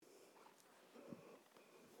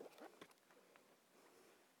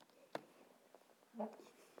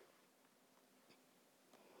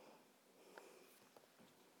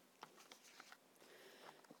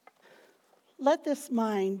Let this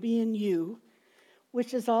mind be in you,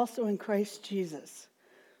 which is also in Christ Jesus,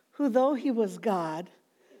 who, though he was God,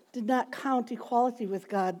 did not count equality with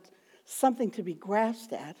God something to be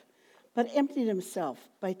grasped at, but emptied himself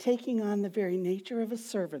by taking on the very nature of a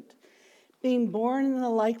servant, being born in the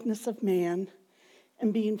likeness of man,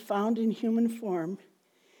 and being found in human form,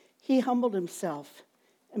 he humbled himself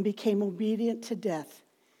and became obedient to death,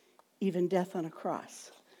 even death on a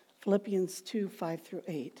cross. Philippians 2,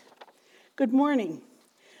 5-8. Good morning.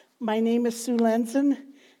 My name is Sue Lenzen,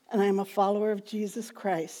 and I'm a follower of Jesus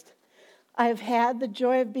Christ. I have had the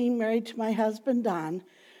joy of being married to my husband, Don,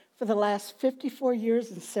 for the last 54 years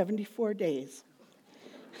and 74 days.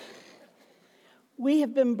 We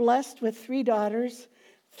have been blessed with 3 daughters,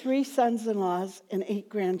 3 sons-in-laws, and 8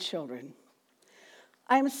 grandchildren.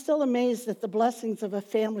 I am still amazed at the blessings of a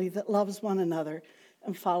family that loves one another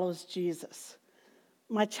and follows Jesus.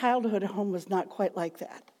 My childhood home was not quite like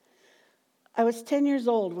that. I was 10 years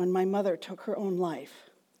old when my mother took her own life.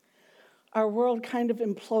 Our world kind of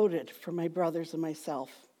imploded for my brothers and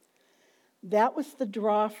myself. That was the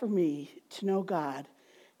draw for me to know God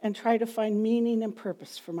and try to find meaning and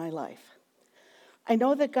purpose for my life. I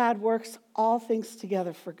know that God works all things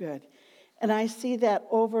together for good, and I see that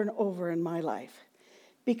over and over in my life.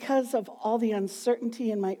 Because of all the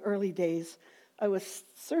uncertainty in my early days, I was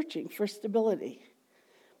searching for stability.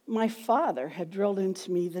 My father had drilled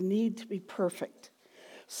into me the need to be perfect,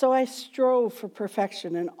 so I strove for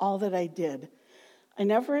perfection in all that I did. I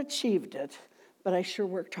never achieved it, but I sure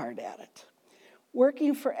worked hard at it.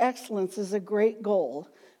 Working for excellence is a great goal,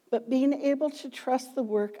 but being able to trust the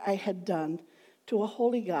work I had done to a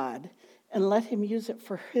holy God and let him use it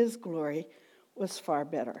for his glory was far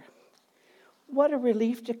better. What a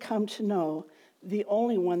relief to come to know the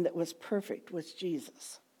only one that was perfect was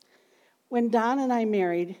Jesus. When Don and I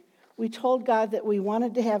married, we told God that we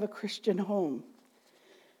wanted to have a Christian home.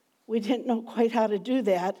 We didn't know quite how to do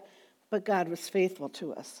that, but God was faithful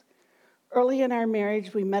to us. Early in our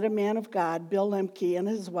marriage, we met a man of God, Bill Lemke, and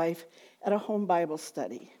his wife at a home Bible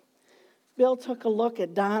study. Bill took a look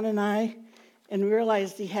at Don and I and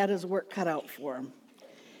realized he had his work cut out for him.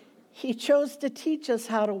 He chose to teach us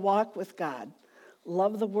how to walk with God,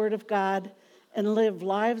 love the Word of God, and live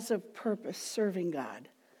lives of purpose serving God.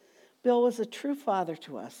 Bill was a true father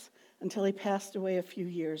to us until he passed away a few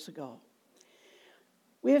years ago.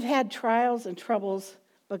 We have had trials and troubles,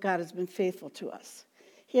 but God has been faithful to us.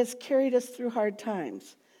 He has carried us through hard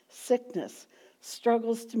times, sickness,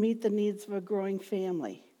 struggles to meet the needs of a growing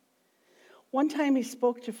family. One time he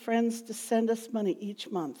spoke to friends to send us money each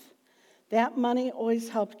month. That money always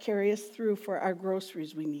helped carry us through for our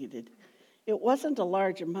groceries we needed. It wasn't a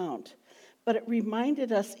large amount, but it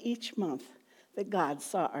reminded us each month that God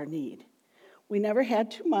saw our need. We never had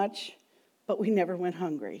too much, but we never went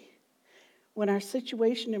hungry. When our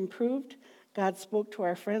situation improved, God spoke to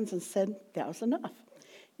our friends and said that was enough.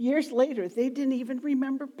 Years later, they didn't even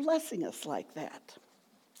remember blessing us like that.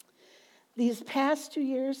 These past 2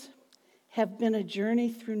 years have been a journey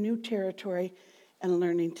through new territory and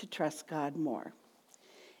learning to trust God more.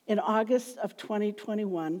 In August of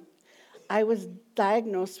 2021, I was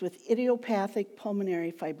diagnosed with idiopathic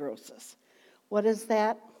pulmonary fibrosis. What is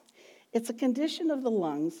that? It's a condition of the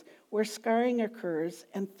lungs where scarring occurs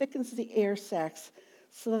and thickens the air sacs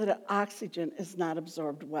so that oxygen is not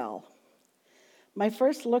absorbed well. My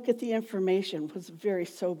first look at the information was very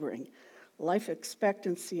sobering. Life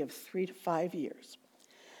expectancy of 3 to 5 years.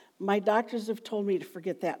 My doctors have told me to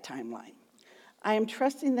forget that timeline. I am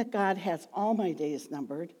trusting that God has all my days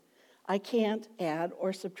numbered. I can't add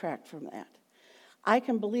or subtract from that. I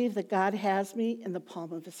can believe that God has me in the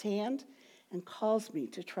palm of his hand and calls me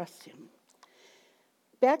to trust him.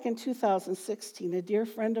 Back in 2016, a dear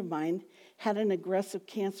friend of mine had an aggressive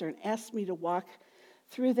cancer and asked me to walk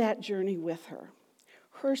through that journey with her.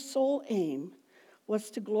 Her sole aim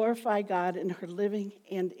was to glorify God in her living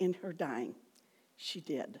and in her dying. She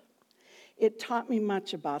did. It taught me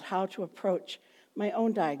much about how to approach my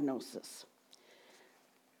own diagnosis.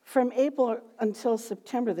 From April until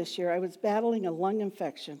September this year, I was battling a lung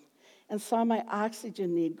infection and saw my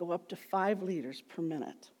oxygen need go up to 5 liters per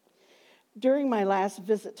minute. During my last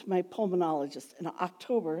visit to my pulmonologist in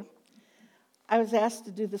October, I was asked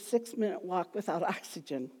to do the 6-minute walk without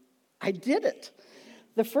oxygen. I did it.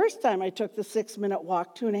 The first time I took the 6-minute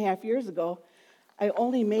walk 2.5 years ago, I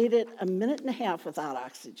only made it 1.5 minutes without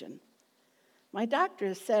oxygen. My doctor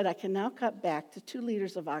has said I can now cut back to 2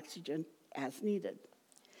 liters of oxygen as needed.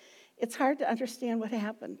 It's hard to understand what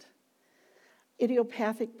happened.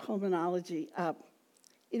 Idiopathic pulmonary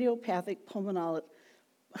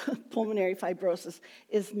fibrosis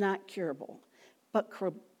is not curable, but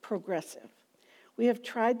progressive. We have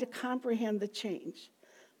tried to comprehend the change.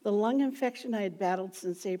 The lung infection I had battled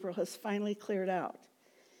since April has finally cleared out.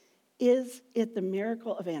 Is it the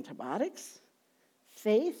miracle of antibiotics,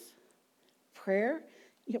 faith, prayer?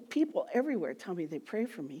 People everywhere tell me they pray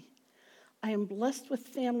for me. I am blessed with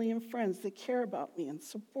family and friends that care about me and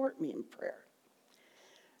support me in prayer.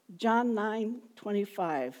 John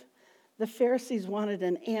 9:25. The Pharisees wanted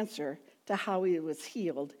an answer to how he was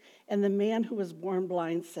healed, and the man who was born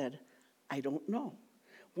blind said, I don't know.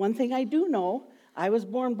 One thing I do know, I was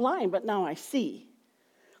born blind, but now I see.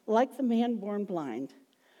 Like the man born blind,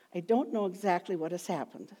 I don't know exactly what has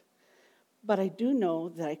happened, but I do know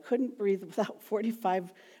that I couldn't breathe without 4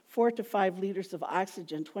 to 5 liters of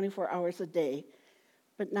oxygen 24 hours a day,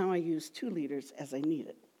 but now I use 2 liters as I need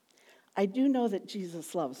it. I do know that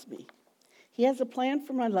Jesus loves me. He has a plan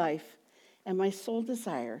for my life, and my sole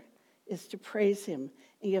desire is to praise him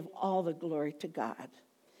and give all the glory to God.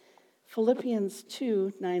 Philippians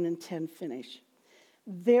 2:9 and 10 finish.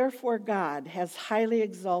 Therefore God has highly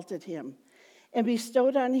exalted him and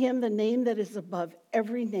bestowed on him the name that is above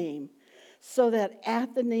every name, so that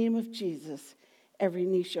at the name of Jesus every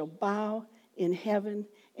knee shall bow in heaven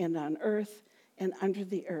and on earth and under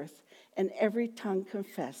the earth, and every tongue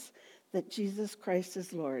confess that Jesus Christ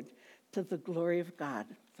is Lord, to the glory of God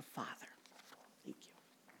the Father.